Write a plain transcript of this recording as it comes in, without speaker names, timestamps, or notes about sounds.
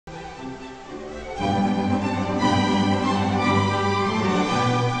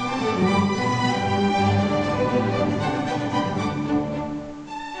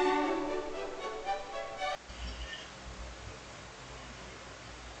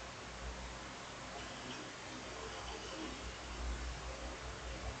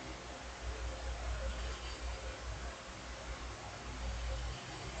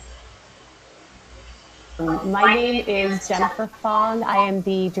My name is Jennifer Fong. I am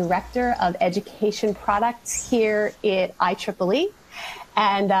the Director of Education Products here at IEEE.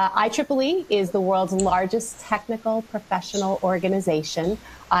 And IEEE is the world's largest technical professional organization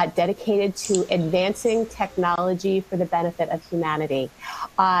dedicated to advancing technology for the benefit of humanity.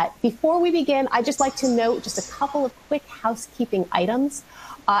 Before we begin, I'd just like to note just a couple of quick housekeeping items.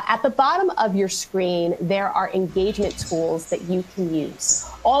 At the bottom of your screen, there are engagement tools that you can use.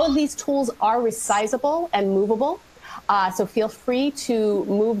 All of these tools are resizable and movable, so feel free to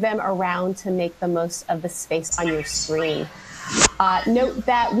move them around to make the most of the space on your screen. Note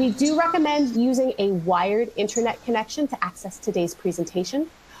that we do recommend using a wired internet connection to access today's presentation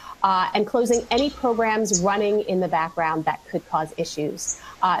and closing any programs running in the background that could cause issues.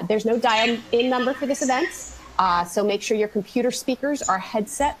 There's no dial-in number for this event. So make sure your computer speakers or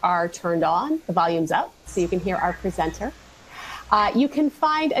headset are turned on, the volume's up, so you can hear our presenter. You can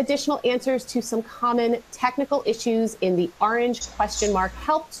find additional answers to some common technical issues in the orange question mark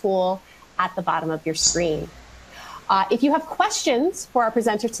help tool at the bottom of your screen. If you have questions for our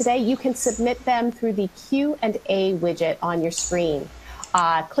presenter today, you can submit them through the Q&A widget on your screen.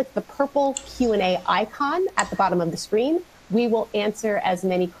 Click the purple Q&A icon at the bottom of the screen. We will answer as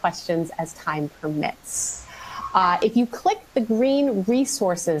many questions as time permits. If you click the green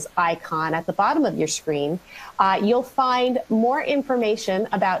resources icon at the bottom of your screen, you'll find more information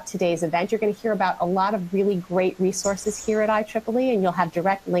about today's event. You're going to hear about a lot of really great resources here at IEEE, and you'll have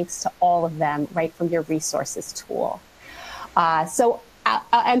direct links to all of them right from your resources tool.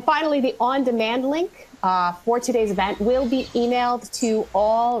 And finally, the on-demand link for today's event will be emailed to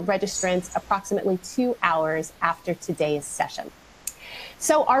all registrants approximately 2 hours after today's session.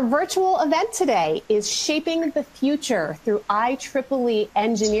 So our virtual event today is Shaping the Future through IEEE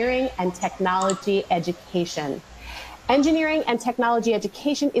Engineering and Technology Education. Engineering and technology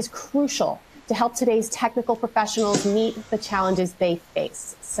education is crucial to help today's technical professionals meet the challenges they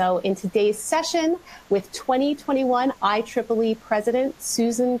face. So in today's session with 2021 IEEE President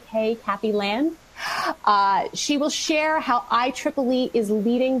Susan K. Kathy Land, she will share how IEEE is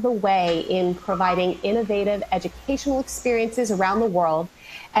leading the way in providing innovative educational experiences around the world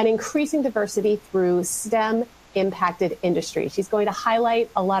and increasing diversity through STEM-impacted industries. She's going to highlight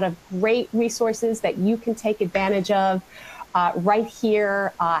a lot of great resources that you can take advantage of right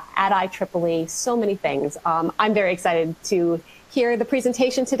here at IEEE, so many things. I'm very excited to hear the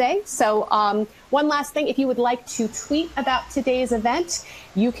presentation today. So one last thing, if you would like to tweet about today's event,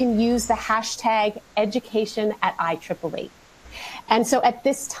 you can use the hashtag #education@IEEE. And so at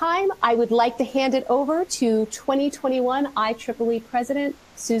this time, I would like to hand it over to 2021 IEEE President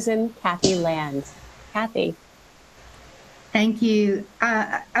Susan Kathy Land. Kathy. Thank you.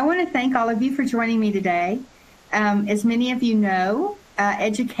 I want to thank all of you for joining me today. As many of you know,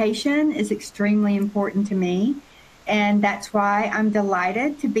 education is extremely important to me. And that's why I'm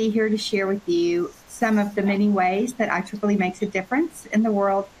delighted to be here to share with you some of the many ways that IEEE makes a difference in the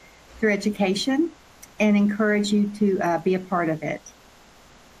world through education and encourage you to be a part of it.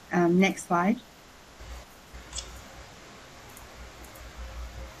 Next slide.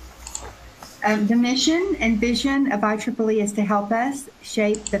 The mission and vision of IEEE is to help us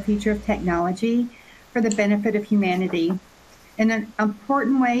shape the future of technology for the benefit of humanity. And an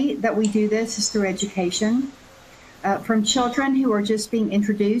important way that we do this is through education. From children who are just being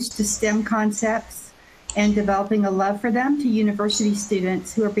introduced to STEM concepts and developing a love for them to university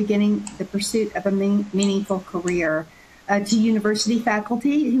students who are beginning the pursuit of a meaningful career, to university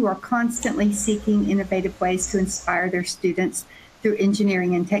faculty who are constantly seeking innovative ways to inspire their students through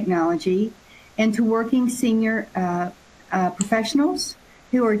engineering and technology, and to working senior professionals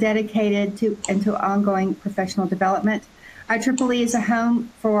who are dedicated to ongoing professional development. IEEE is a home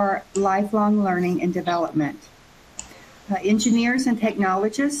for lifelong learning and development. Engineers and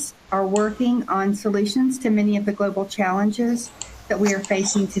technologists are working on solutions to many of the global challenges that we are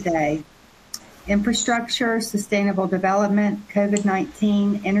facing today. Infrastructure, sustainable development,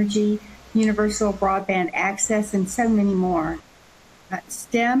 COVID-19, energy, universal broadband access, and so many more.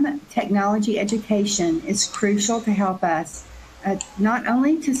 STEM technology education is crucial to help us not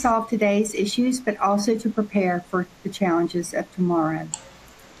only to solve today's issues, but also to prepare for the challenges of tomorrow.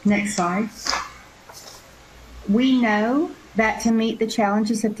 Next slide. We know that to meet the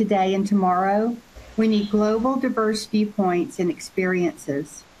challenges of today and tomorrow, we need global diverse viewpoints and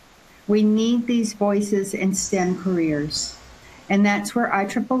experiences. We need these voices in STEM careers, and that's where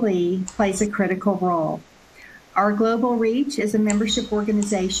IEEE plays a critical role. Our global reach as a membership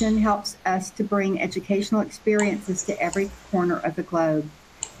organization helps us to bring educational experiences to every corner of the globe,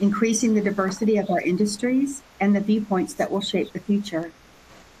 increasing the diversity of our industries and the viewpoints that will shape the future.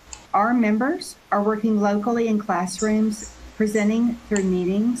 Our members are working locally in classrooms, presenting through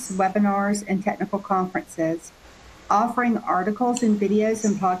meetings, webinars, and technical conferences, offering articles and videos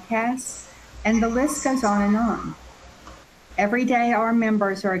and podcasts, and the list goes on and on. Every day, our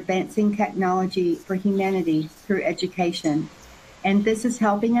members are advancing technology for humanity through education, and this is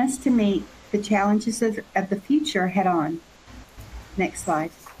helping us to meet the challenges of the future head on. Next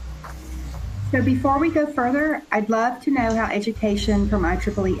slide. So before we go further, I'd love to know how education from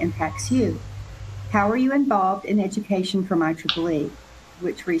IEEE impacts you. How are you involved in education from IEEE?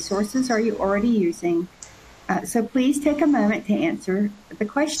 Which resources are you already using? So please take a moment to answer the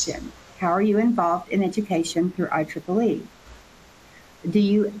question. How are you involved in education through IEEE? Do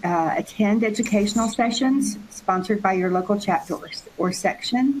you attend educational sessions sponsored by your local chapter or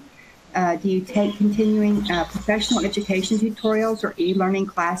section? Do you take continuing professional education tutorials or e-learning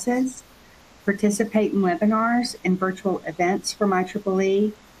classes? Participate in webinars and virtual events from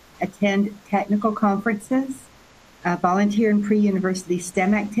IEEE? Attend technical conferences? Volunteer in pre-university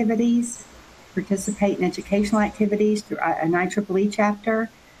STEM activities? Participate in educational activities through an IEEE chapter?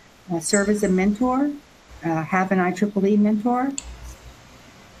 Serve as a mentor? Have an IEEE mentor?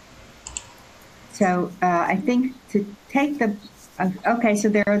 So I think to take the, okay, so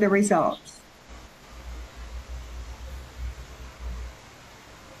there are the results.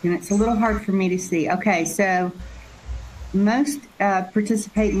 And it's a little hard for me to see. Okay, so most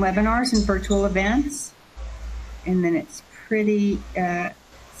participate in webinars and virtual events. And then it's pretty,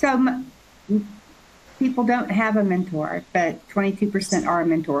 people don't have a mentor, but 22% are a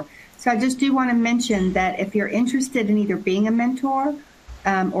mentor. So I just do want to mention that if you're interested in either being a mentor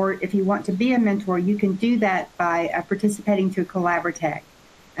or if you want to be a mentor, you can do that by participating through Collaboratech,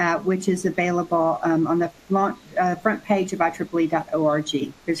 which is available on the front page of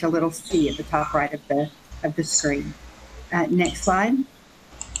IEEE.org. There's a little C at the top right of the screen. Next slide.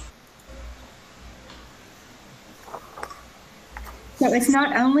 So it's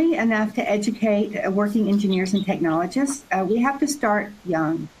not only enough to educate working engineers and technologists, we have to start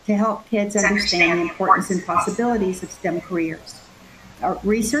young to help kids understand the importance and possibilities of STEM careers.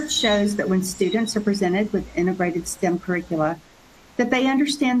 Research shows that when students are presented with integrated STEM curricula, that they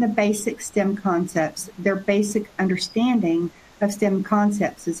understand the basic STEM concepts. Their basic understanding of STEM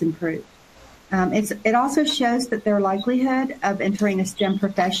concepts is improved. It also shows that their likelihood of entering a STEM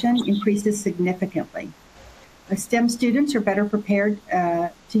profession increases significantly. STEM students are better prepared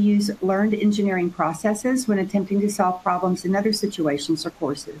to use learned engineering processes when attempting to solve problems in other situations or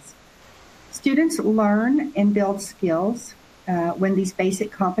courses. Students learn and build skills when these basic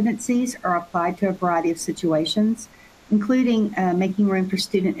competencies are applied to a variety of situations, including making room for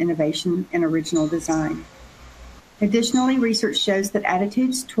student innovation and original design. Additionally, research shows that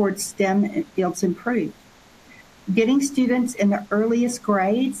attitudes towards STEM fields improve. Getting students in the earliest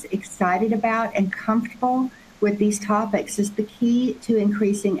grades excited about and comfortable with these topics is the key to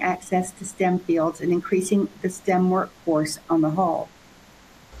increasing access to STEM fields and increasing the STEM workforce on the whole.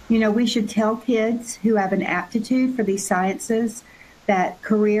 You know, we should tell kids who have an aptitude for these sciences that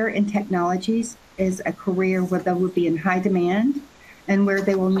career in technologies is a career where they will be in high demand and where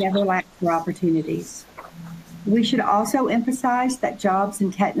they will never lack for opportunities. We should also emphasize that jobs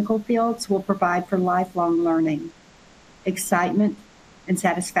in technical fields will provide for lifelong learning, excitement, and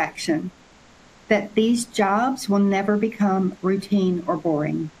satisfaction, that these jobs will never become routine or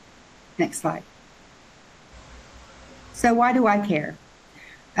boring. Next slide. So why do I care?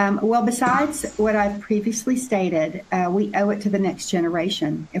 Well, besides what I've previously stated, we owe it to the next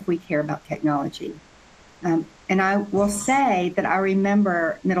generation if we care about technology. And I will say that I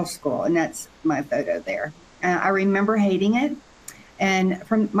remember middle school, and that's my photo there. I remember hating it. And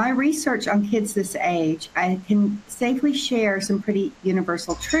from my research on kids this age, I can safely share some pretty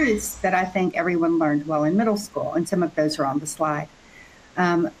universal truths that I think everyone learned well in middle school, and some of those are on the slide.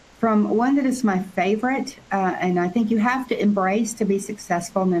 From one that is my favorite, and I think you have to embrace to be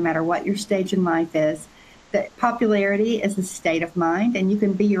successful no matter what your stage in life is, that popularity is a state of mind, and you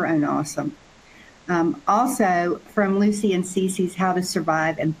can be your own awesome. Also, from Lucy and Cece's How to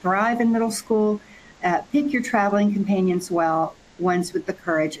Survive and Thrive in Middle School, pick your traveling companions well, ones with the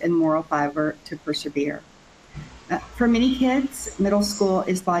courage and moral fiber to persevere. For many kids, middle school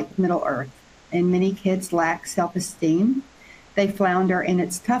is like Middle Earth, and many kids lack self-esteem. They flounder, and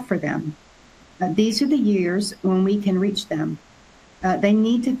it's tough for them. These are the years when we can reach them. They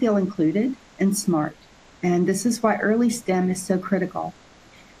need to feel included and smart, and this is why early STEM is so critical.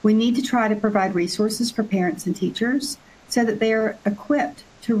 We need to try to provide resources for parents and teachers so that they are equipped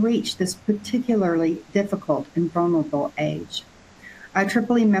to reach this particularly difficult and vulnerable age.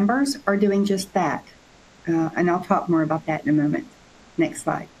 IEEE members are doing just that, and I'll talk more about that in a moment. Next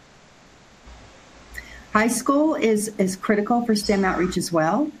slide. High school is critical for STEM outreach as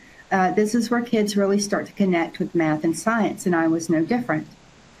well. This is where kids really start to connect with math and science, and I was no different.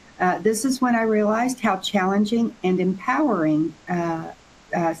 This is when I realized how challenging and empowering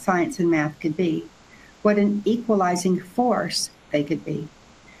science and math could be, what an equalizing force they could be.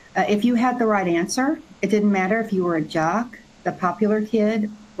 If you had the right answer, it didn't matter if you were a jock, the popular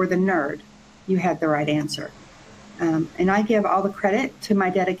kid, or the nerd, you had the right answer. And I give all the credit to my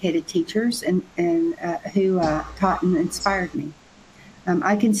dedicated teachers and who taught and inspired me.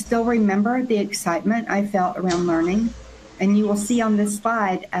 I can still remember the excitement I felt around learning. And you will see on this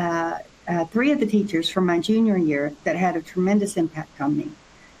slide 3 of the teachers from my junior year that had a tremendous impact on me.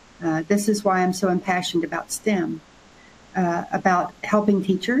 This is why I'm so impassioned about STEM, about helping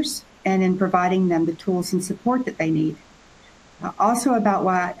teachers and in providing them the tools and support that they need. Also about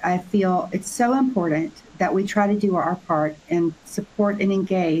why I feel it's so important that we try to do our part and support and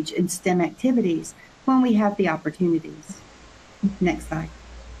engage in STEM activities when we have the opportunities. Next slide.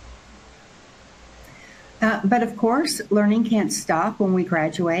 But of course, learning can't stop when we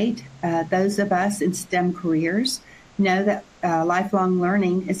graduate. Those of us in STEM careers know that lifelong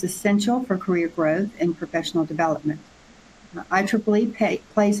learning is essential for career growth and professional development. IEEE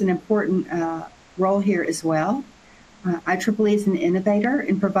plays an important role here as well. IEEE is an innovator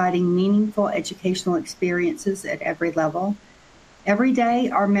in providing meaningful educational experiences at every level. Every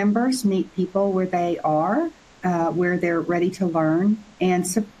day, our members meet people where they are, where they're ready to learn, and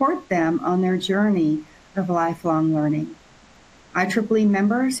support them on their journey of lifelong learning. IEEE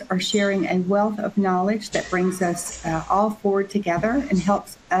members are sharing a wealth of knowledge that brings us all forward together and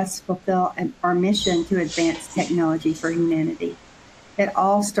helps us fulfill our mission to advance technology for humanity. It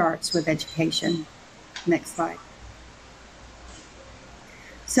all starts with education. Next slide.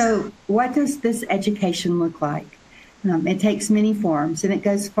 So what does this education look like? It takes many forms, and it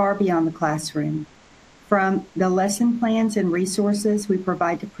goes far beyond the classroom. From the lesson plans and resources we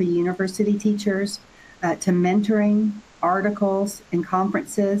provide to pre-university teachers, to mentoring, articles, and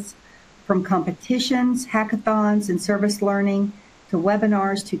conferences, from competitions, hackathons, and service learning, to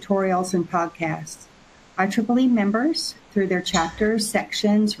webinars, tutorials, and podcasts. IEEE members, through their chapters,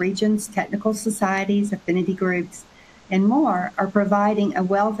 sections, regions, technical societies, affinity groups, and more, are providing a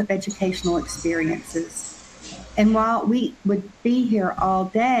wealth of educational experiences. And while we would be here all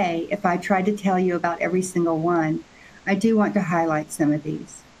day if I tried to tell you about every single one, I do want to highlight some of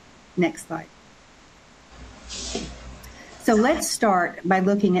these. Next slide. So let's start by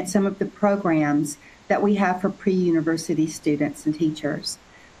looking at some of the programs that we have for pre-university students and teachers.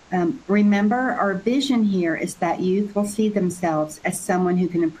 Remember, our vision here is that youth will see themselves as someone who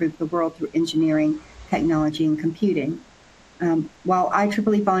can improve the world through engineering, technology, and computing. While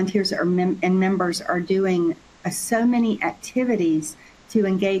IEEE volunteers and members are doing so many activities to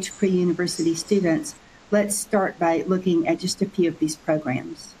engage pre-university students, let's start by looking at just a few of these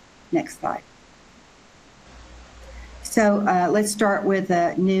programs. Next slide. So let's start with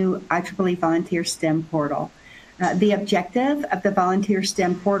a new IEEE Volunteer STEM portal. The objective of the Volunteer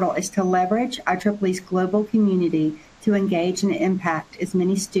STEM portal is to leverage IEEE's global community to engage and impact as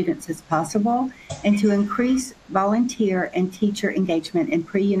many students as possible and to increase volunteer and teacher engagement in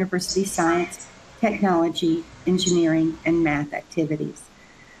pre-university science, technology, engineering, and math activities.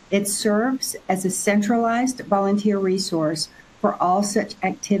 It serves as a centralized volunteer resource for all such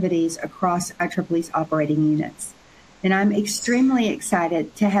activities across IEEE's operating units. And I'm extremely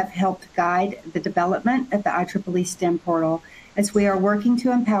excited to have helped guide the development of the IEEE STEM portal as we are working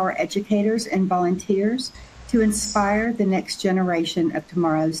to empower educators and volunteers to inspire the next generation of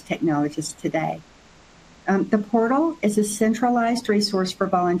tomorrow's technologists today. The portal is a centralized resource for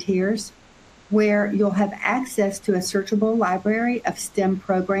volunteers where you'll have access to a searchable library of STEM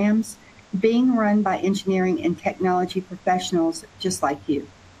programs being run by engineering and technology professionals just like you.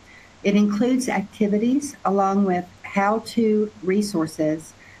 It includes activities along with how-to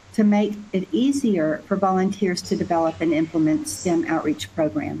resources to make it easier for volunteers to develop and implement STEM outreach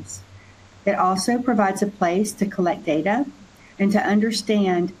programs. It also provides a place to collect data and to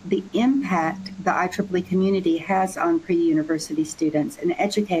understand the impact the IEEE community has on pre-university students and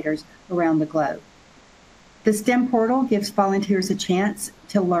educators around the globe. The STEM portal gives volunteers a chance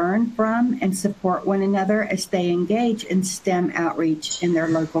to learn from and support one another as they engage in STEM outreach in their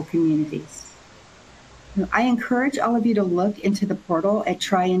local communities. I encourage all of you to look into the portal at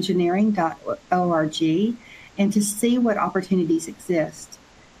tryengineering.org and to see what opportunities exist.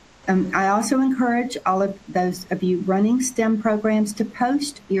 I also encourage all of those of you running STEM programs to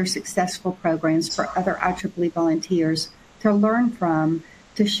post your successful programs for other IEEE volunteers to learn from,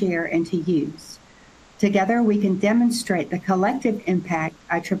 to share, and to use. Together, we can demonstrate the collective impact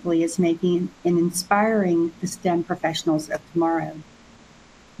IEEE is making in inspiring the STEM professionals of tomorrow.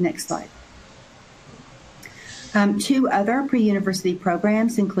 Next slide. Two other pre-university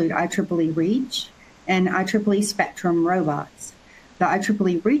programs include IEEE REACH and IEEE Spectrum Robots. The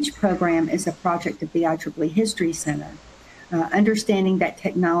IEEE REACH program is a project of the IEEE History Center, understanding that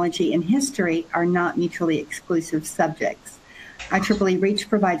technology and history are not mutually exclusive subjects. IEEE REACH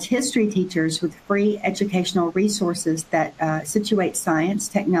provides history teachers with free educational resources that situate science,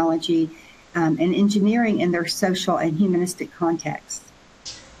 technology, and engineering in their social and humanistic contexts.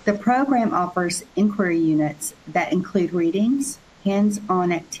 The program offers inquiry units that include readings,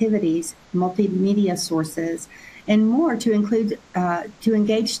 hands-on activities, multimedia sources, and more to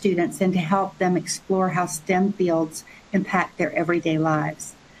engage students and to help them explore how STEM fields impact their everyday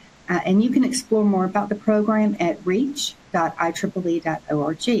lives. And you can explore more about the program at reach.ieee.org.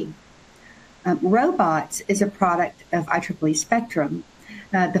 Robots is a product of IEEE Spectrum,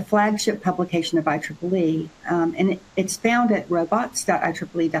 the flagship publication of IEEE, and it's found at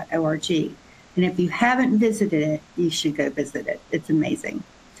robots.ieee.org. And if you haven't visited it, you should go visit it. It's amazing.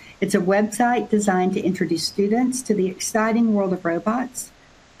 It's a website designed to introduce students to the exciting world of robots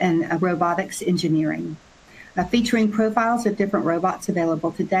and robotics engineering, featuring profiles of different robots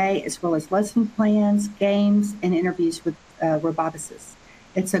available today, as well as lesson plans, games, and interviews with roboticists.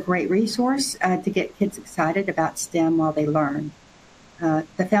 It's a great resource to get kids excited about STEM while they learn.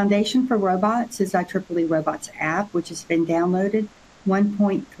 The foundation for robots is IEEE Robots app, which has been downloaded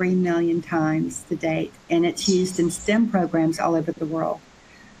 1.3 million times to date, and it's used in STEM programs all over the world.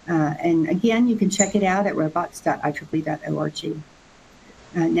 And again, you can check it out at robots.ieee.org.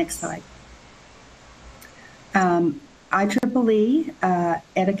 Next slide. IEEE,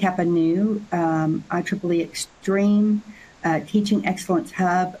 Eta Kappa Nu, IEEE Extreme, Teaching Excellence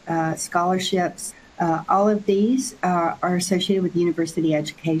Hub, scholarships, all of these are associated with university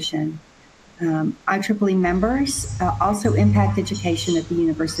education. IEEE members also impact education at the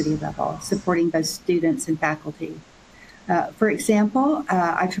university level, supporting both students and faculty. For example,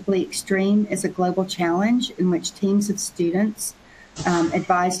 IEEE Extreme is a global challenge in which teams of students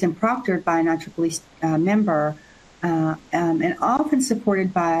advised and proctored by an IEEE member and often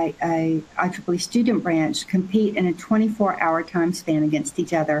supported by a IEEE student branch compete in a 24-hour time span against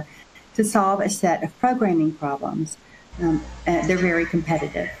each other to solve a set of programming problems. They're very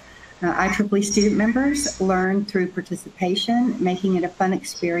competitive. IEEE student members learn through participation, making it a fun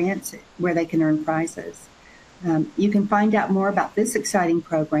experience where they can earn prizes. You can find out more about this exciting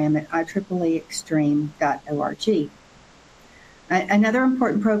program at IEEEextreme.org. Another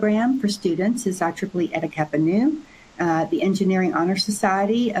important program for students is IEEE Eta Kappa Nu, the Engineering Honor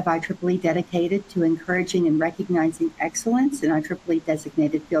Society of IEEE dedicated to encouraging and recognizing excellence in IEEE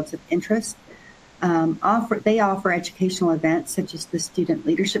designated fields of interest. They offer educational events such as the Student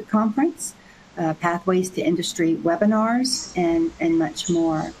Leadership Conference, Pathways to Industry webinars, and much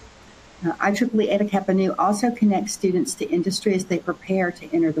more. IEEE Eta Kappa Nu also connects students to industry as they prepare to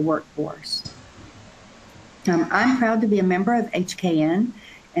enter the workforce. I'm proud to be a member of HKN,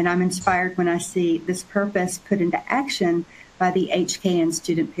 and I'm inspired when I see this purpose put into action by the HKN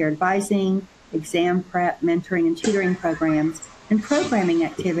student peer advising, exam prep, mentoring, and tutoring programs, and programming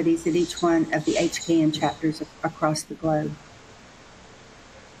activities at each one of the HKN chapters across the globe.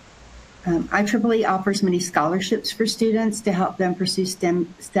 IEEE offers many scholarships for students to help them pursue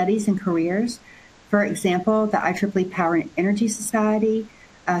STEM studies and careers. For example, the IEEE Power and Energy Society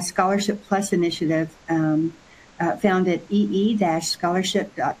Scholarship Plus initiative found at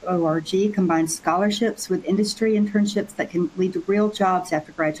ee-scholarship.org combines scholarships with industry internships that can lead to real jobs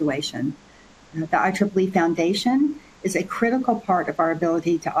after graduation. The IEEE Foundation is a critical part of our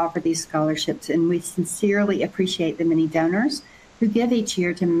ability to offer these scholarships, and we sincerely appreciate the many donors who give each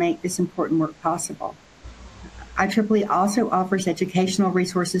year to make this important work possible. IEEE also offers educational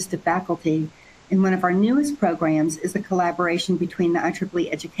resources to faculty, and one of our newest programs is a collaboration between the IEEE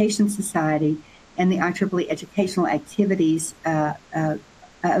Education Society and the IEEE Educational Activities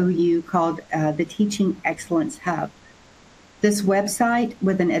OU called the Teaching Excellence Hub. This website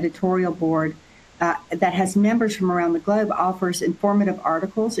with an editorial board that has members from around the globe offers informative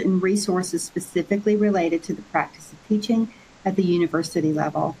articles and resources specifically related to the practice of teaching at the university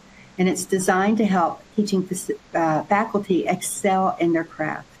level. And it's designed to help teaching faculty excel in their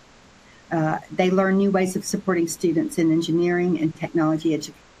craft. They learn new ways of supporting students in engineering and technology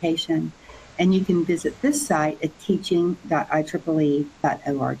education. And you can visit this site at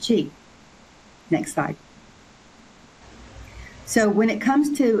teaching.ieee.org. Next slide. So when it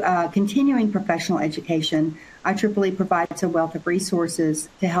comes to continuing professional education, IEEE provides a wealth of resources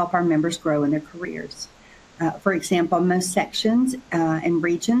to help our members grow in their careers. For example, most sections and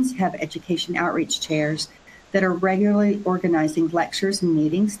regions have education outreach chairs that are regularly organizing lectures and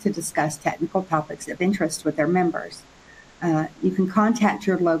meetings to discuss technical topics of interest with their members. You can contact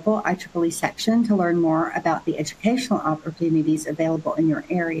your local IEEE section to learn more about the educational opportunities available in your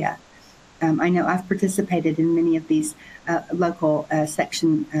area. I know I've participated in many of these local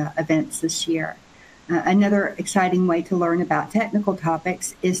section events this year. Another exciting way to learn about technical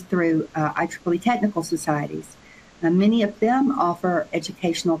topics is through IEEE technical societies. Many of them offer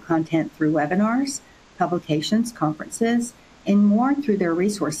educational content through webinars, publications, conferences, and more through their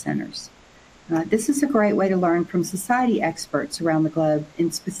resource centers. This is a great way to learn from society experts around the globe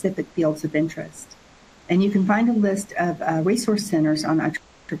in specific fields of interest. And you can find a list of resource centers on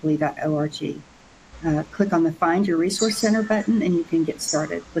IEEE.org. Click on the Find Your Resource Center button and you can get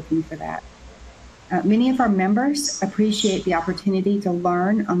started looking for that. Many of our members appreciate the opportunity to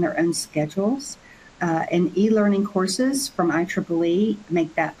learn on their own schedules, and e-learning courses from IEEE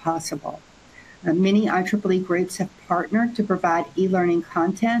make that possible. Many IEEE groups have partnered to provide e-learning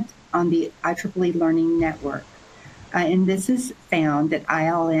content on the IEEE Learning Network, and this is found at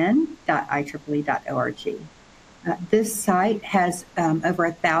iln.ieee.org. This site has over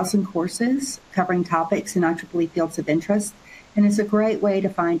 1,000 courses covering topics in IEEE fields of interest, and is a great way to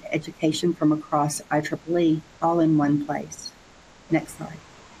find education from across IEEE all in one place. Next slide.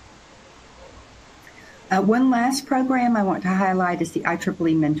 One last program I want to highlight is the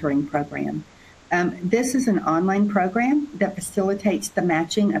IEEE Mentoring Program. This is an online program that facilitates the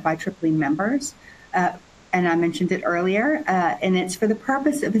matching of IEEE members, and I mentioned it earlier, and it's for the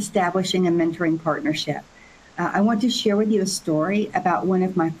purpose of establishing a mentoring partnership. I want to share with you a story about one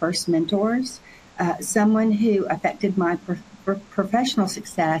of my first mentors, someone who affected my professional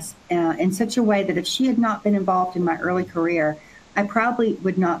success in such a way that if she had not been involved in my early career, I probably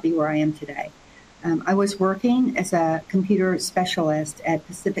would not be where I am today. I was working as a computer specialist at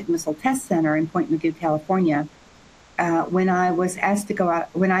Pacific Missile Test Center in Point Mugu, California, when I was about to go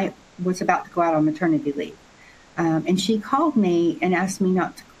out on maternity leave. And she called me and asked me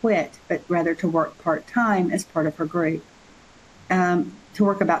not to quit, but rather to work part-time as part of her group, to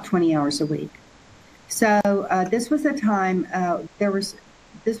work about 20 hours a week. So this was a time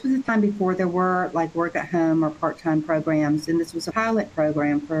before there were like work at home or part-time programs, and this was a pilot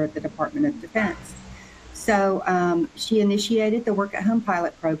program for the Department of Defense. So she initiated the work at home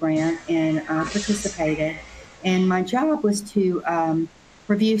pilot program, and I participated. And my job was to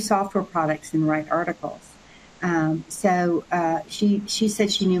review software products and write articles. So she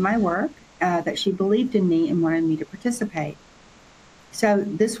said she knew my work, that she believed in me and wanted me to participate. So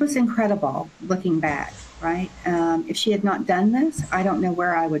this was incredible looking back, right? If she had not done this, I don't know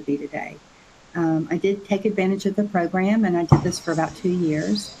where I would be today. I did take advantage of the program, and I did this for about 2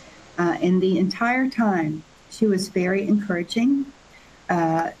 years. And the entire time, she was very encouraging.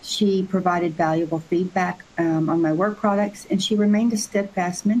 She provided valuable feedback on my work products, and she remained a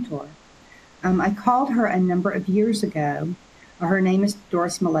steadfast mentor. I called her a number of years ago. Her name is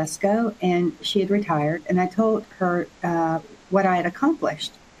Doris Malesko, and she had retired. And I told her what I had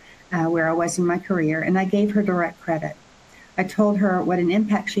accomplished, where I was in my career, and I gave her direct credit. I told her what an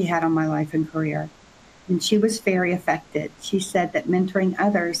impact she had on my life and career, and she was very affected. She said that mentoring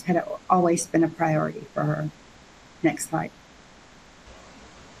others had always been a priority for her. Next slide.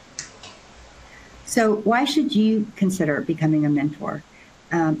 So why should you consider becoming a mentor?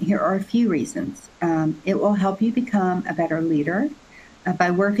 Here are a few reasons. It will help you become a better leader.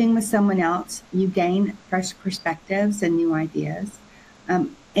 By working with someone else, you gain fresh perspectives and new ideas,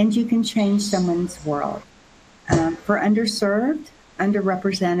 and you can change someone's world. For underserved,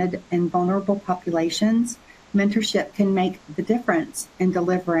 underrepresented, and vulnerable populations, mentorship can make the difference in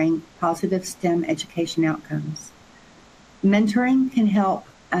delivering positive STEM education outcomes. Mentoring can help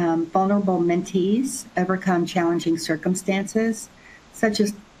vulnerable mentees overcome challenging circumstances, such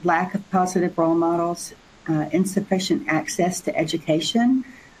as lack of positive role models, insufficient access to education,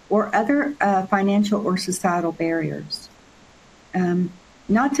 or other financial or societal barriers.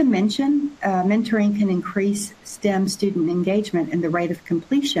 Not to mention, mentoring can increase STEM student engagement and the rate of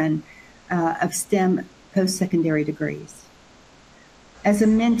completion of STEM post-secondary degrees. As a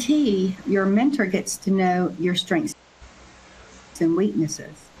mentee, your mentor gets to know your strengths and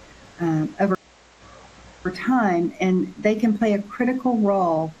weaknesses over time, and they can play a critical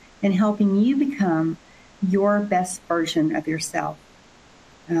role in helping you become your best version of yourself.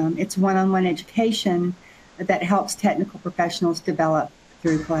 It's one-on-one education that helps technical professionals develop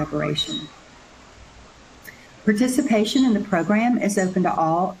through collaboration. Participation in the program is open to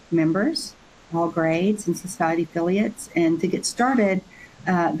all members. all grades and society affiliates. And to get started,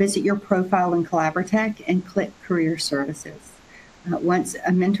 visit your profile in Collaboratech and click Career Services. Once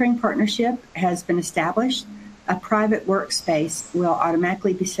a mentoring partnership has been established, a private workspace will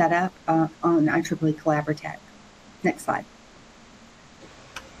automatically be set up on IEEE Collaboratech. Next slide.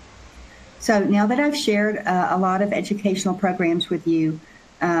 So now that I've shared a lot of educational programs with you,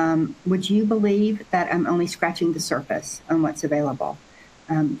 would you believe that I'm only scratching the surface on what's available?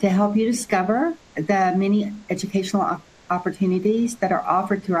 To help you discover the many educational opportunities that are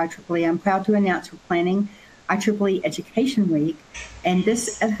offered through IEEE, I'm proud to announce we're planning IEEE Education Week, and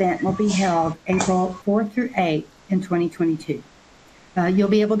this event will be held April 4th through 8th in 2022. You'll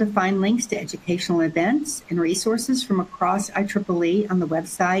be able to find links to educational events and resources from across IEEE on the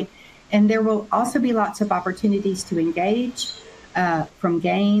website, and there will also be lots of opportunities to engage, from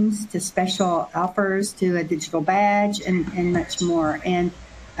games to special offers to a digital badge and much more. And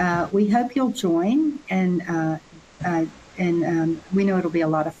we hope you'll join, and we know it'll be a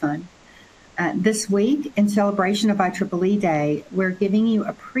lot of fun. This week, in celebration of IEEE Day, we're giving you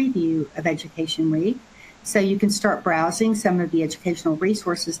a preview of Education Week so you can start browsing some of the educational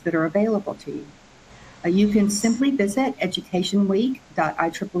resources that are available to you. You can simply visit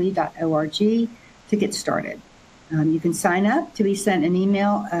educationweek.ieee.org to get started. You can sign up to be sent an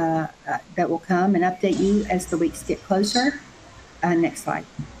email that will come and update you as the weeks get closer. Next slide.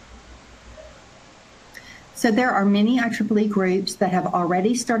 So there are many IEEE groups that have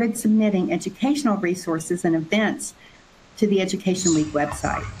already started submitting educational resources and events to the Education Week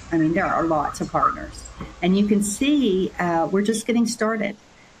website. I mean, there are lots of partners. And you can see we're just getting started.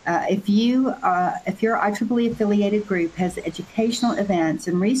 If your IEEE affiliated group has educational events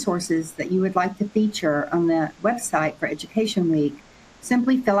and resources that you would like to feature on the website for Education Week,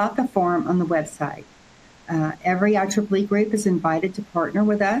 simply fill out the form on the website. Every IEEE group is invited to partner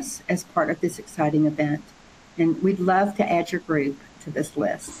with us as part of this exciting event. And we'd love to add your group to this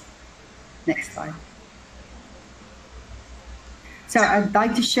list. Next slide. So I'd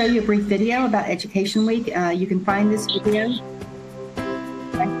like to show you a brief video about Education Week. You can find this video.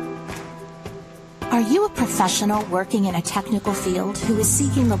 Are you a professional working in a technical field who is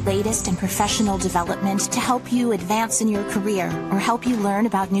seeking the latest in professional development to help you advance in your career or help you learn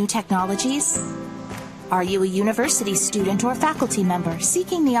about new technologies? Are you a university student or faculty member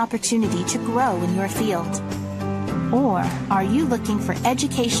seeking the opportunity to grow in your field? Or are you looking for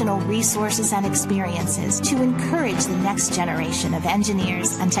educational resources and experiences to encourage the next generation of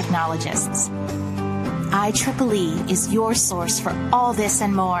engineers and technologists? IEEE is your source for all this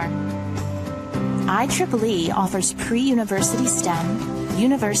and more. IEEE offers pre-university STEM,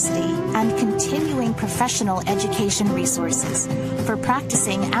 university, and continuing professional education resources for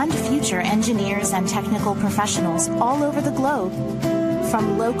practicing and future engineers and technical professionals all over the globe.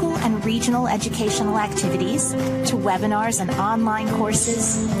 From local and regional educational activities, to webinars and online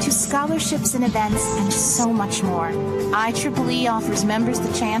courses, to scholarships and events, and so much more, IEEE offers members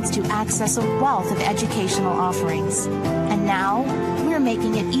the chance to access a wealth of educational offerings. And now, we're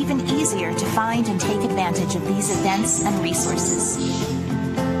making it even easier to find and take advantage of these events and resources.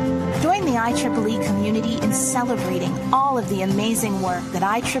 Join the IEEE community in celebrating all of the amazing work that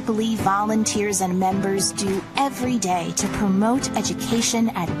IEEE volunteers and members do every day to promote education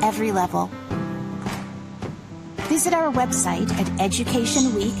at every level. Visit our website at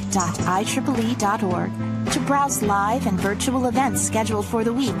educationweek.ieee.org to browse live and virtual events scheduled for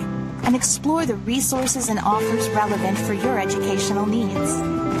the week and explore the resources and offers relevant for your educational needs.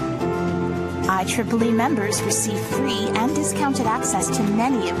 IEEE members receive free and discounted access to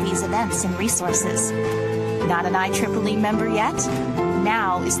many of these events and resources. Not an IEEE member yet?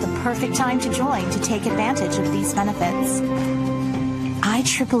 Now is the perfect time to join to take advantage of these benefits.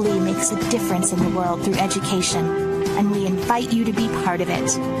 IEEE makes a difference in the world through education, and we invite you to be part of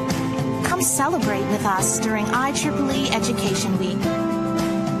it. Come celebrate with us during IEEE Education Week.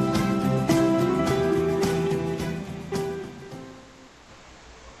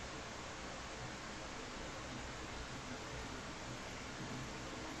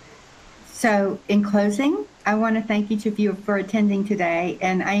 So in closing, I want to thank each of you for attending today,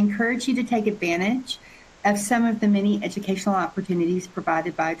 and I encourage you to take advantage of some of the many educational opportunities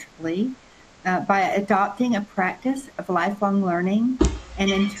provided by IEEE by adopting a practice of lifelong learning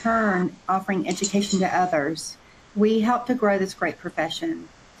and in turn offering education to others. We help to grow this great profession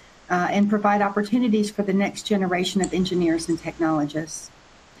and provide opportunities for the next generation of engineers and technologists.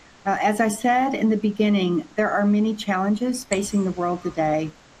 As I said in the beginning, there are many challenges facing the world today.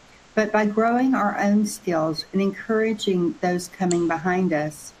 But by growing our own skills and encouraging those coming behind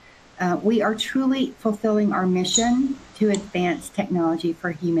us, we are truly fulfilling our mission to advance technology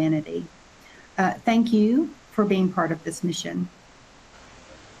for humanity. Thank you for being part of this mission.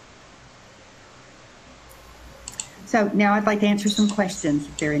 So now I'd like to answer some questions,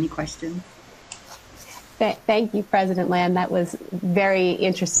 if there are any questions. Thank you, President Land. That was very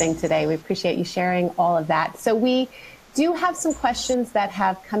interesting today. We appreciate you sharing all of that. So we do have some questions that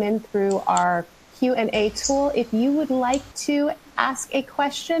have come in through our Q&A tool. If you would like to ask a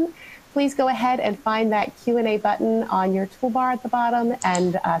question, please go ahead and find that Q&A button on your toolbar at the bottom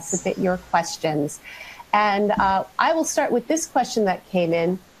and submit your questions. And I will start with this question that came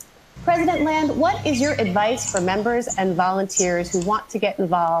in. President Land, what is your advice for members and volunteers who want to get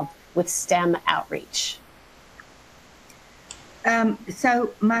involved with STEM outreach?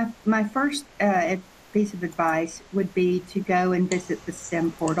 So my first piece of advice would be to go and visit the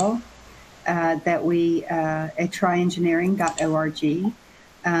STEM portal that we at tryengineering.org.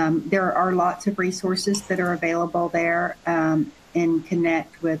 There are lots of resources that are available there, and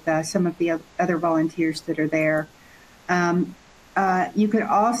connect with some of the other volunteers that are there. You could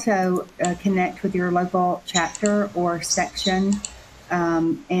also connect with your local chapter or section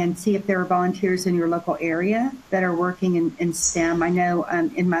and see if there are volunteers in your local area that are working in STEM. I know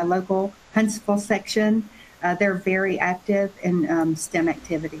in my local Huntsville section, they're very active in STEM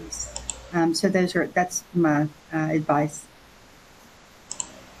activities. So that's my advice.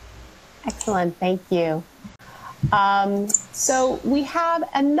 Excellent, thank you. So we have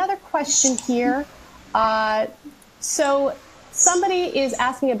another question here. So somebody is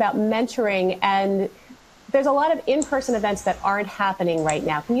asking about mentoring, and there's a lot of in-person events that aren't happening right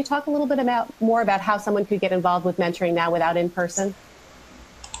now. Can you talk a little bit more about how someone could get involved with mentoring now without in-person?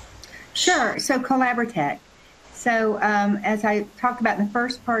 Sure. So Collaboratech. So as I talked about in the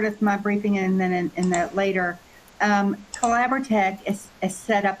first part of my briefing and then in the later, Collaboratech is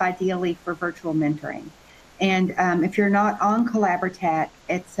set up ideally for virtual mentoring. And if you're not on Collaboratech,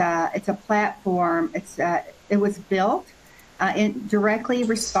 it's a platform. It was built directly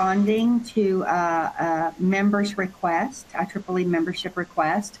responding to members' request, IEEE membership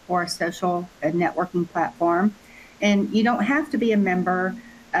request for a social networking platform. And you don't have to be a member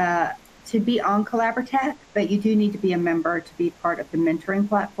to be on Collaboratech, but you do need to be a member to be part of the mentoring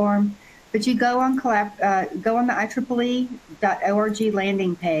platform. But you go on the IEEE.org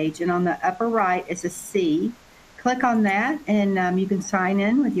landing page, and on the upper right is a C. Click on that, and you can sign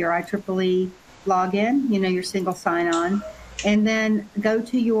in with your IEEE login, your single sign-on, and then go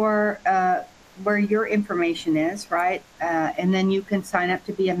to your where your information is, right? And then you can sign up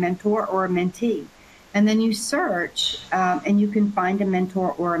to be a mentor or a mentee. And then you search, and you can find a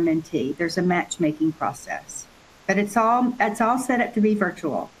mentor or a mentee. There's a matchmaking process, but it's all set up to be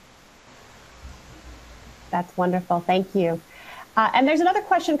virtual. That's wonderful. Thank you. And there's another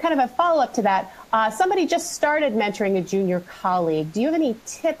question, kind of a follow-up to that. Somebody just started mentoring a junior colleague. Do you have any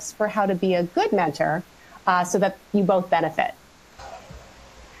tips for how to be a good mentor so that you both benefit?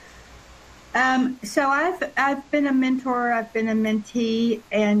 So I've been a mentor, I've been a mentee,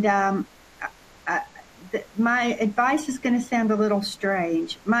 and my advice is going to sound a little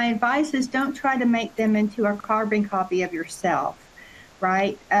strange. My advice is don't try to make them into a carbon copy of yourself,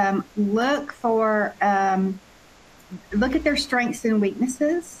 right? Look at their strengths and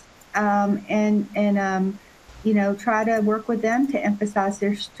weaknesses, and try to work with them to emphasize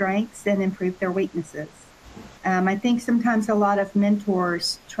their strengths and improve their weaknesses. I think sometimes a lot of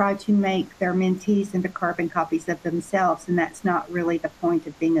mentors try to make their mentees into carbon copies of themselves, and that's not really the point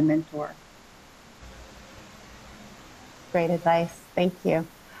of being a mentor. Great advice. Thank you.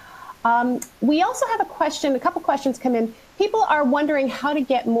 We also have a couple questions come in. People are wondering how to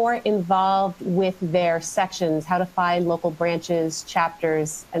get more involved with their sections, how to find local branches,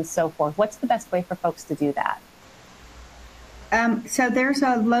 chapters, and so forth. What's the best way for folks to do that? So there's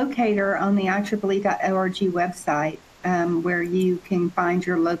a locator on the IEEE.org website where you can find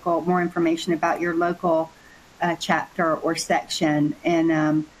more information about your local chapter or section.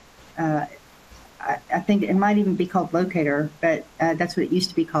 And I think it might even be called locator, but that's what it used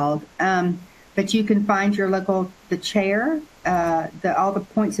to be called. But you can find your the chair, all the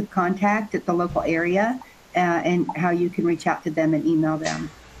points of contact at the local area, and how you can reach out to them and email them.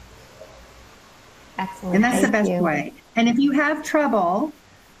 Excellent. And that's the best way. And if you have trouble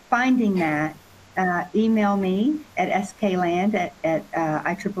finding that, email me at skland at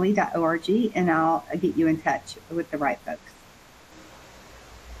IEEE.org, and I'll get you in touch with the right folks.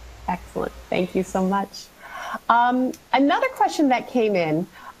 Excellent. Thank you so much. Another question that came in,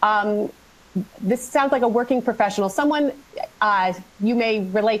 this sounds like a working professional. Someone, you may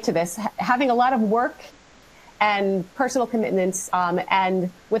relate to this, having a lot of work and personal commitments,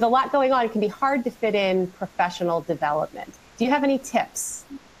 and with a lot going on, it can be hard to fit in professional development. Do you have any tips?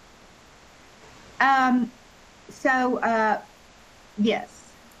 Um,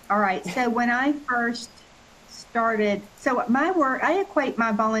 yes. All right. So when I first started, so my work, I equate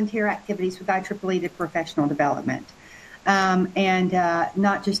my volunteer activities with IEEE to professional development. And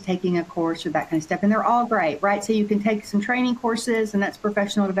not just taking a course or that kind of stuff. And they're all great, right? So you can take some training courses, and that's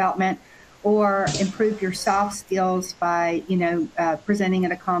professional development, or improve your soft skills by, presenting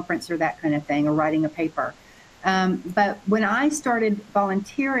at a conference or that kind of thing, or writing a paper. But when I started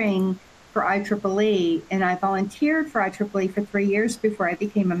volunteering for IEEE, and I volunteered for IEEE for 3 years before I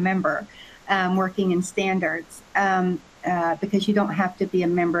became a member, working in standards, because you don't have to be a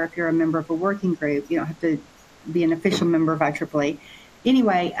member if you're a member of a working group. You don't have to be an official member of IEEE.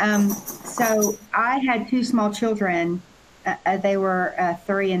 Anyway, so I had 2 small children. They were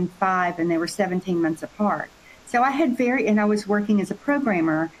 3 and 5, and they were 17 months apart. So and I was working as a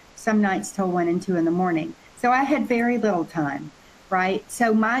programmer some nights till 1 and 2 in the morning. So I had very little time, right?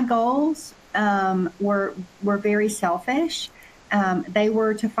 So my goals were very selfish. They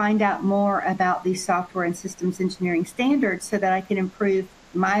were to find out more about these software and systems engineering standards so that I could improve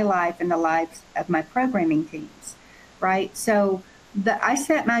my life and the lives of my programming teams, right? So I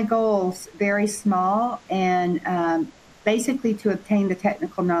set my goals very small, and basically to obtain the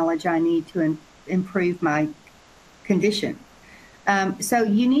technical knowledge I need to improve my condition. So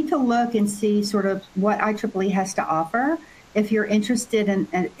you need to look and see sort of what IEEE has to offer. If you're interested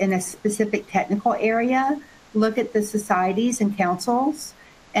in a specific technical area, look at the societies and councils.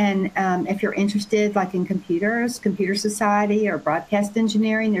 And if you're interested, like in computers, Computer Society, or broadcast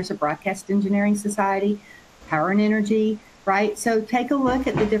engineering, there's a Broadcast Engineering Society, Power and Energy, right? So take a look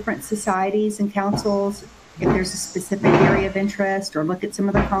at the different societies and councils, if there's a specific area of interest, or look at some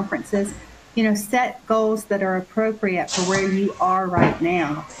of the conferences. Set goals that are appropriate for where you are right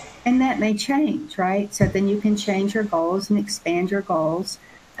now. And that may change, right? So then you can change your goals and expand your goals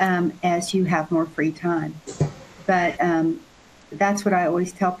as you have more free time. But that's what I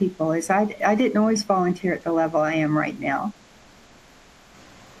always tell people is I didn't always volunteer at the level I am right now.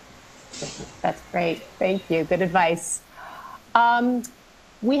 That's great. Thank you. Good advice.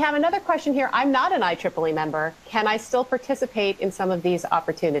 We have another question here. I'm not an IEEE member. Can I still participate in some of these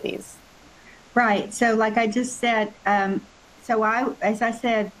opportunities? Right. So like I just said, as I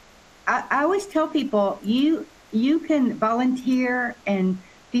said, I always tell people you can volunteer and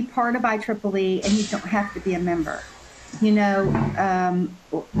be part of IEEE, and you don't have to be a member.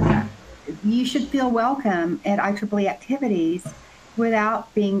 You should feel welcome at IEEE activities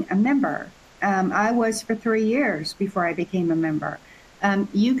without being a member. I was for 3 years before I became a member.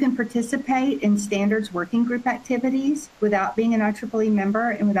 You can participate in standards working group activities without being an IEEE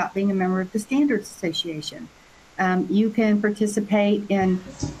member and without being a member of the Standards Association. You can participate in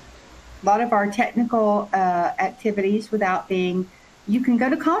a lot of our technical activities without being. You can go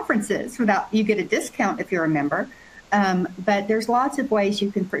to conferences you get a discount if you're a member. But there's lots of ways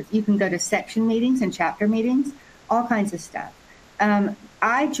you can go to section meetings and chapter meetings, all kinds of stuff.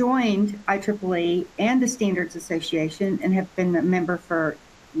 I joined IEEE and the Standards Association and have been a member for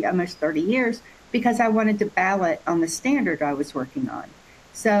almost 30 years because I wanted to ballot on the standard I was working on.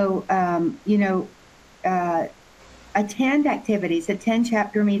 So, attend activities, attend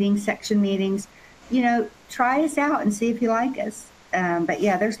chapter meetings, section meetings, try us out and see if you like us. But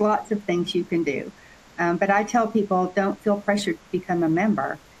yeah, there's lots of things you can do. But I tell people, don't feel pressured to become a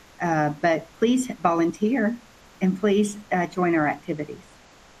member, but please volunteer and please join our activities.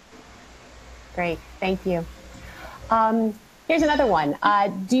 Great, thank you. Here's another one.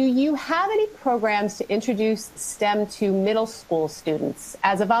 Do you have any programs to introduce STEM to middle school students?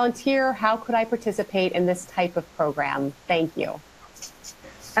 As a volunteer, how could I participate in this type of program? Thank you.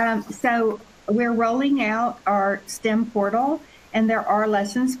 So we're rolling out our STEM portal, and there are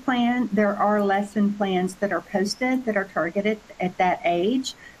lesson plans that are posted that are targeted at that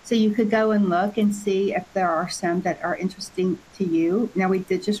age. So you could go and look and see if there are some that are interesting to you. Now, we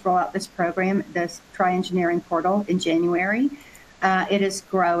did just roll out this program, this Try Engineering portal, in January. It is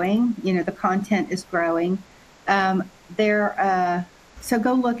growing. The content is growing. So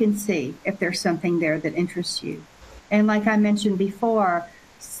go look and see if there's something there that interests you. And like I mentioned before,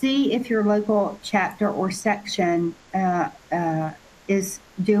 see if your local chapter or section is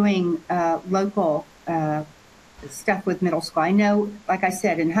doing local stuff with middle school. I know, like I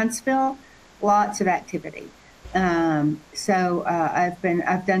said, in Huntsville, lots of activity. So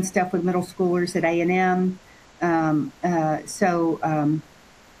I've done stuff with middle schoolers at A&M.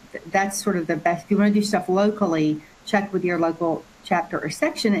 That's sort of the best. If you want to do stuff locally, check with your local chapter or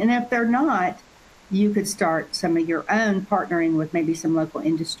section. And if they're not, you could start some of your own, partnering with maybe some local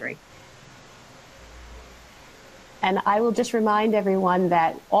industry. And I will just remind everyone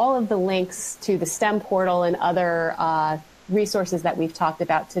that all of the links to the STEM portal and other resources that we've talked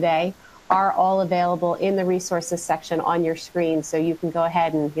about today are all available in the resources section on your screen. So you can go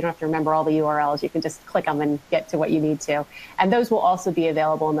ahead and you don't have to remember all the URLs. You can just click them and get to what you need to. And those will also be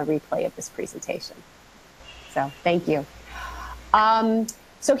available in the replay of this presentation. So thank you.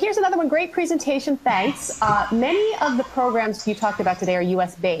 So here's another one. Great presentation. Thanks. Many of the programs you talked about today are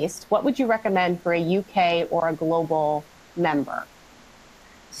US based. What would you recommend for a UK or a global member?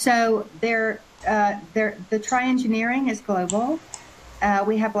 So the Tri-Engineering is global.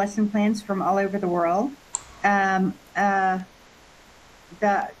 We have lesson plans from all over the world. They're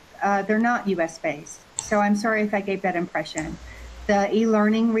not US based. So I'm sorry if I gave that impression. The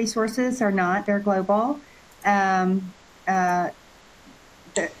e-learning resources are not, they're global.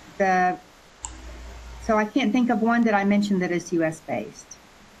 So I can't think of one that I mentioned that is US based.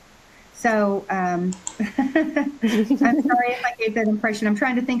 So I'm sorry if I gave that impression. I'm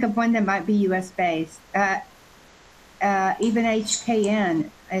trying to think of one that might be US based. Even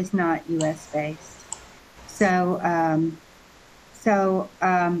HKN is not US based. So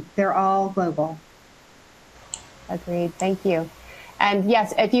they're all global. Agreed. Thank you. And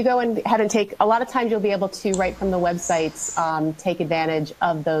yes, if you go ahead and take, a lot of times you'll be able to, right from the websites, take advantage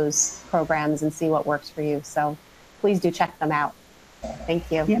of those programs and see what works for you. So please do check them out.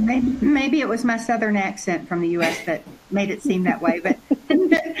 Thank you. Yeah, maybe it was my Southern accent from the U.S. that made it seem that way, but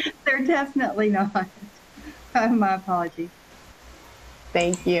they're definitely not. My apologies.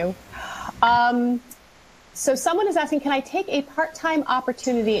 Thank you. So someone is asking, can I take a part-time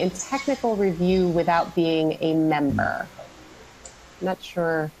opportunity in technical review without being a member? I'm not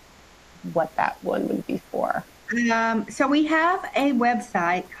sure what that one would be for. So we have a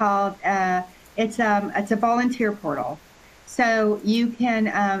website called, it's a volunteer portal. So you can,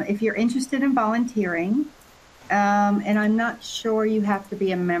 if you're interested in volunteering, and I'm not sure you have to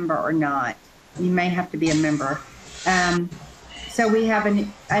be a member or not. You may have to be a member. So we have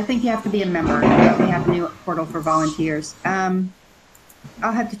I think you have to be a member. We have a new portal for volunteers. I'll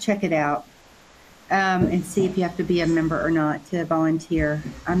have to check it out. And see if you have to be a member or not to volunteer.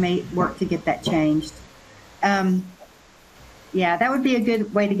 I may work to get that changed. Yeah, that would be a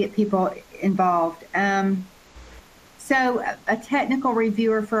good way to get people involved. So a technical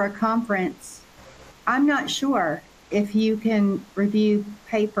reviewer for a conference, I'm not sure if you can review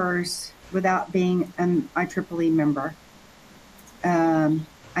papers without being an IEEE member.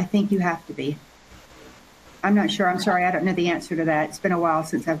 I think you have to be. I'm not sure. I'm sorry. I don't know the answer to that. It's been a while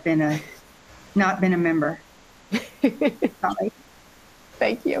since I've been not been a member. Sorry.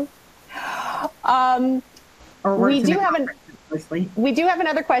 Thank you. We do have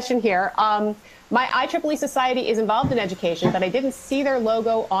another question here. My IEEE Society is involved in education, but I didn't see their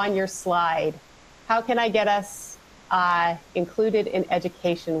logo on your slide. How can I get us included in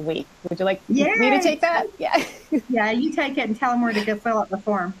Education Week? Would you like me to take that? Yeah. Yeah, you take it and tell them where to go fill out the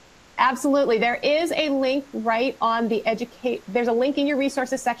form. Absolutely. There is a link right on the there's a link in your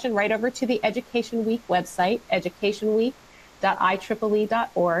resources section right over to the Education Week website,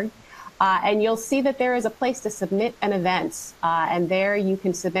 educationweek.ieee.org. And you'll see that there is a place to submit an event. And there you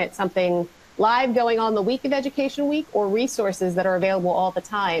can submit something live going on the week of Education Week or resources that are available all the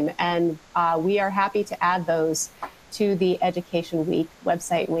time. And we are happy to add those to the Education Week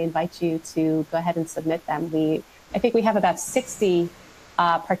website. We invite you to go ahead and submit them. I think we have about 60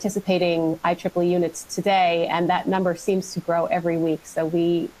 participating IEEE units today, and that number seems to grow every week. So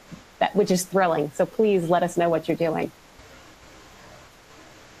which is thrilling. So please let us know what you're doing.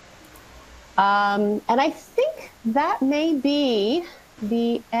 And I think that may be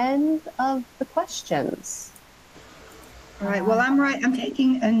the end of the questions. All right. Well, I'm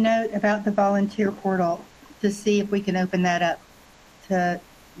taking a note about the volunteer portal to see if we can open that up to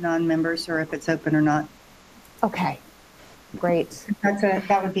non-members or if it's open or not. Okay. Great.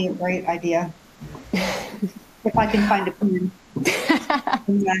 That would be a great idea. If I can find a pen.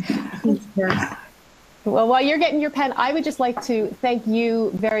 Well, while you're getting your pen, I would just like to thank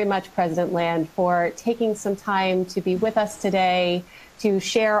you very much, President Land, for taking some time to be with us today, to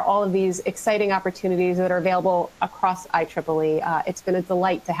share all of these exciting opportunities that are available across IEEE. It's been a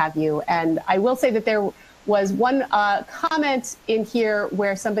delight to have you. And I will say that there was one comment in here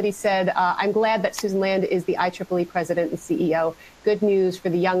where somebody said, I'm glad that Susan Land is the IEEE president and CEO. Good news for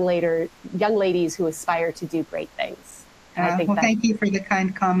the young ladies who aspire to do great things. Thank you for the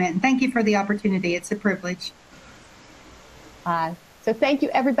kind comment. And thank you for the opportunity. It's a privilege. So thank you,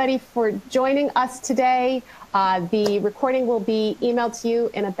 everybody, for joining us today. The recording will be emailed to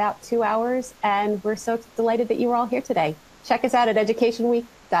you in about 2 hours, and we're so delighted that you were all here today. Check us out at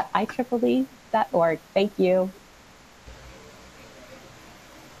educationweek.ieee.org. Thank you.